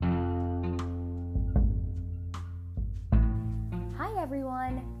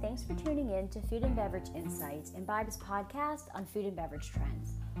everyone. Thanks for tuning in to Food and Beverage Insights, Imbibe's podcast on food and beverage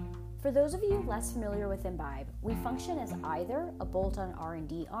trends. For those of you less familiar with Imbibe, we function as either a bolt-on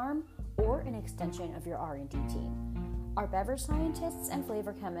R&D arm or an extension of your R&D team. Our beverage scientists and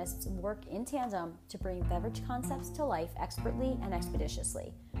flavor chemists work in tandem to bring beverage concepts to life expertly and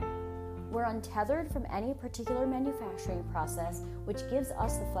expeditiously. We're untethered from any particular manufacturing process, which gives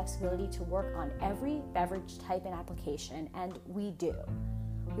us the flexibility to work on every beverage type and application, and we do.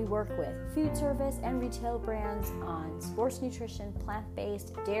 We work with food service and retail brands on sports nutrition,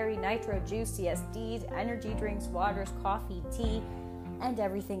 plant-based, dairy, nitro, juice, CSDs, energy drinks, waters, coffee, tea, and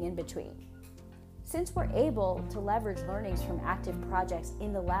everything in between. Since we're able to leverage learnings from active projects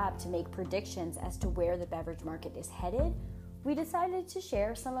in the lab to make predictions as to where the beverage market is headed, we decided to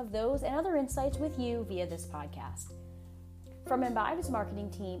share some of those and other insights with you via this podcast. From Imbibe's marketing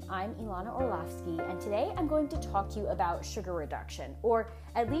team, I'm Ilana Orlovsky, and today I'm going to talk to you about sugar reduction, or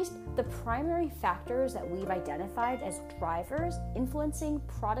at least the primary factors that we've identified as drivers influencing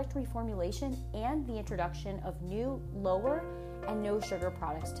product reformulation and the introduction of new, lower, and no sugar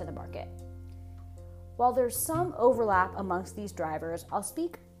products to the market. While there's some overlap amongst these drivers, I'll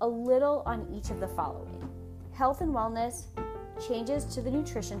speak a little on each of the following: health and wellness, changes to the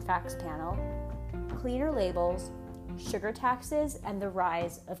nutrition facts panel, cleaner labels, sugar taxes, and the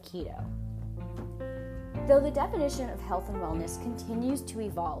rise of keto. Though the definition of health and wellness continues to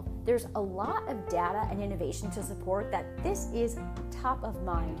evolve, there's a lot of data and innovation to support that this is top of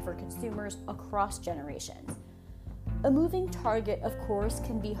mind for consumers across generations. A moving target, of course,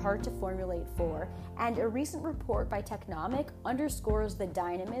 can be hard to formulate for, and a recent report by Technomic underscores the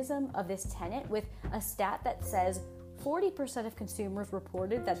dynamism of this tenet with a stat that says 40% of consumers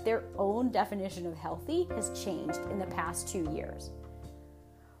reported that their own definition of healthy has changed in the past 2 years.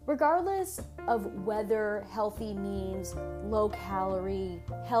 Regardless of whether healthy means low calorie,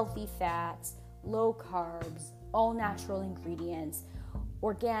 healthy fats, low carbs, all natural ingredients,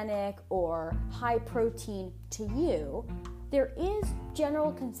 organic or high protein to you, there is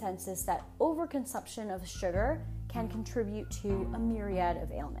general consensus that overconsumption of sugar can contribute to a myriad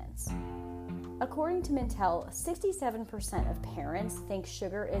of ailments. According to Mintel, 67% of parents think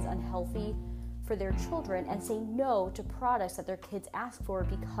sugar is unhealthy for their children and say no to products that their kids ask for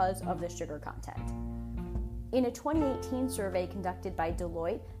because of the sugar content. In a 2018 survey conducted by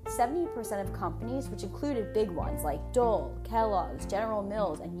Deloitte, 70% of companies, which included big ones like Dole, Kellogg's, General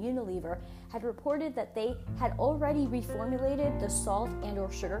Mills, and Unilever, had reported that they had already reformulated the salt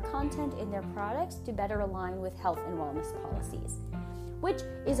and/or sugar content in their products to better align with health and wellness policies, which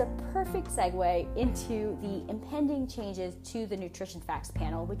is a perfect segue into the impending changes to the Nutrition Facts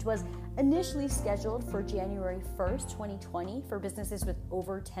panel, which was initially scheduled for January 1st, 2020 for businesses with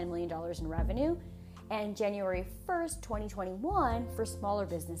over $10 million in revenue, and January 1st, 2021 for smaller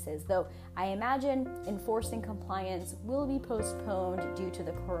businesses, though I imagine enforcing compliance will be postponed due to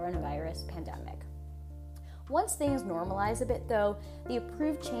the coronavirus pandemic. Once things normalize a bit, though, the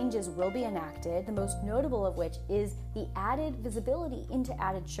approved changes will be enacted, the most notable of which is the added visibility into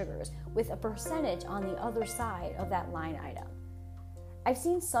added sugars, with a percentage on the other side of that line item. I've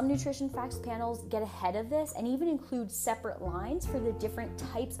seen some nutrition facts panels get ahead of this and even include separate lines for the different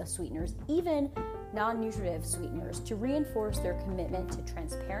types of sweeteners, even non-nutritive sweeteners, to reinforce their commitment to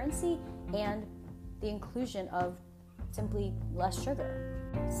transparency and the inclusion of simply less sugar.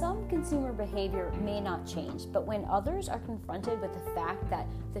 Some consumer behavior may not change, but when others are confronted with the fact that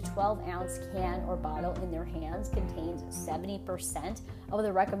the 12-ounce can or bottle in their hands contains 70% of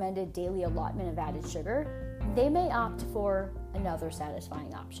the recommended daily allotment of added sugar, they may opt for another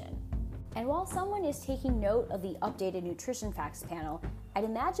satisfying option. And while someone is taking note of the updated Nutrition Facts panel, I'd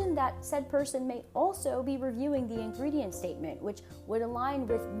imagine that said person may also be reviewing the ingredient statement, which would align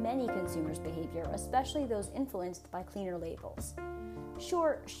with many consumers' behavior, especially those influenced by cleaner labels.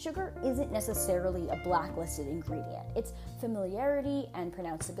 Sure, sugar isn't necessarily a blacklisted ingredient. Its familiarity and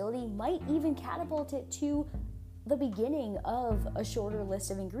pronounceability might even catapult it to the beginning of a shorter list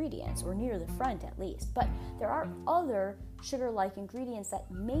of ingredients, or near the front at least. But there are other sugar-like ingredients that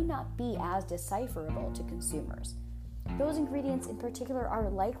may not be as decipherable to consumers. Those ingredients in particular are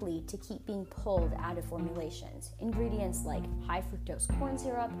likely to keep being pulled out of formulations. Ingredients like high fructose corn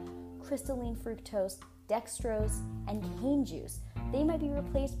syrup, crystalline fructose, dextrose, and cane juice. They might be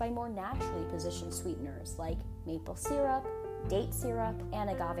replaced by more naturally positioned sweeteners like maple syrup, date syrup,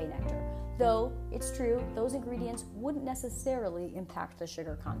 and agave nectar. Though it's true, those ingredients wouldn't necessarily impact the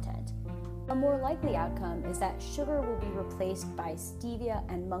sugar content. A more likely outcome is that sugar will be replaced by stevia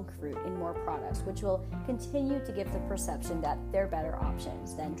and monk fruit in more products, which will continue to give the perception that they're better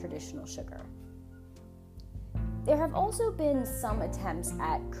options than traditional sugar. There have also been some attempts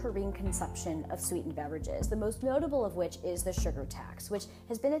at curbing consumption of sweetened beverages, the most notable of which is the sugar tax, which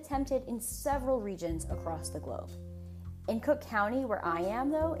has been attempted in several regions across the globe. In Cook County, where I am,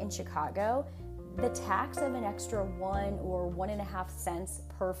 though, in Chicago, the tax of an extra 1 or 1.5 cents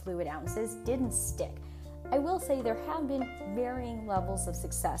per fluid ounces didn't stick. I will say there have been varying levels of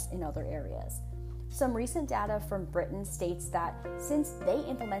success in other areas. Some recent data from Britain states that since they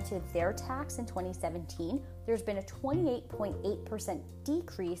implemented their tax in 2017, there's been a 28.8%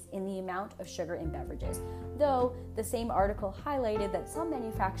 decrease in the amount of sugar in beverages, though the same article highlighted that some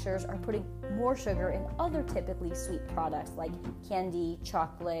manufacturers are putting more sugar in other typically sweet products like candy,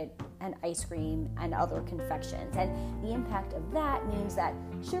 chocolate, and ice cream, and other confections. And the impact of that means that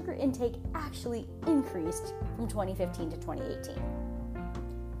sugar intake actually increased from 2015 to 2018.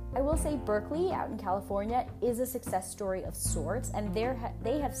 I will say Berkeley out in California is a success story of sorts, and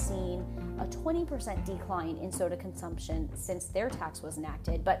they have seen a 20% decline in soda consumption since their tax was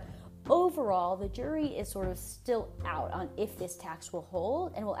enacted, but overall the jury is sort of still out on if this tax will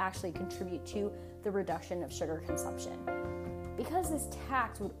hold and will actually contribute to the reduction of sugar consumption. Because this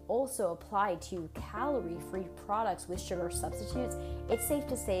tax would also apply to calorie-free products with sugar substitutes, it's safe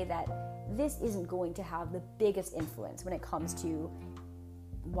to say that this isn't going to have the biggest influence when it comes to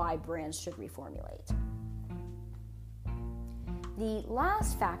why brands should reformulate. The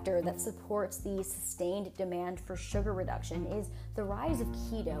last factor that supports the sustained demand for sugar reduction is the rise of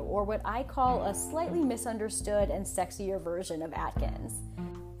keto, or what I call a slightly misunderstood and sexier version of Atkins.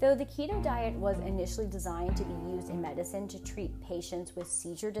 Though the keto diet was initially designed to be used in medicine to treat patients with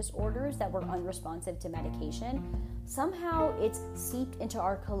seizure disorders that were unresponsive to medication, somehow it's seeped into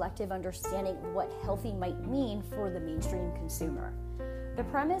our collective understanding of what healthy might mean for the mainstream consumer. The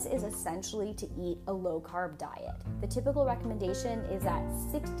premise is essentially to eat a low-carb diet. The typical recommendation is that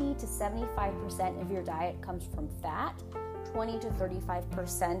 60 to 75% of your diet comes from fat, 20 to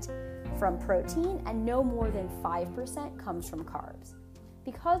 35% from protein, and no more than 5% comes from carbs.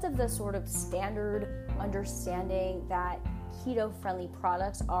 Because of the sort of standard understanding that keto-friendly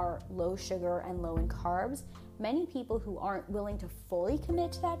products are low sugar and low in carbs, many people who aren't willing to fully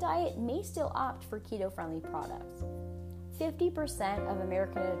commit to that diet may still opt for keto-friendly products. 50% of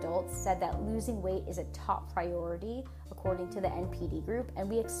American adults said that losing weight is a top priority, according to the NPD group, and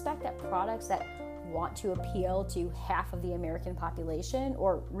we expect that products that want to appeal to half of the American population,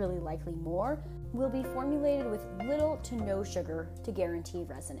 or really likely more, will be formulated with little to no sugar to guarantee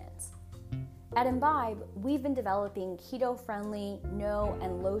resonance. At Imbibe, we've been developing keto-friendly, no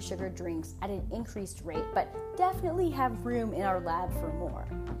and low sugar drinks at an increased rate, but definitely have room in our lab for more.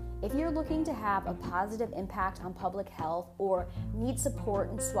 If you're looking to have a positive impact on public health or need support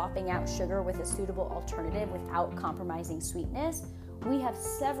in swapping out sugar with a suitable alternative without compromising sweetness, we have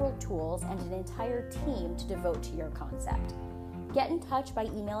several tools and an entire team to devote to your concept. Get in touch by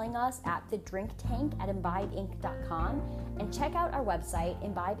emailing us at thedrinktank@imbibeinc.com and check out our website,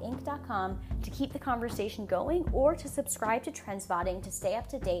 imbibeinc.com, to keep the conversation going or to subscribe to Trendspotting to stay up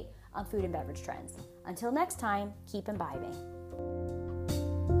to date on food and beverage trends. Until next time, keep imbibing.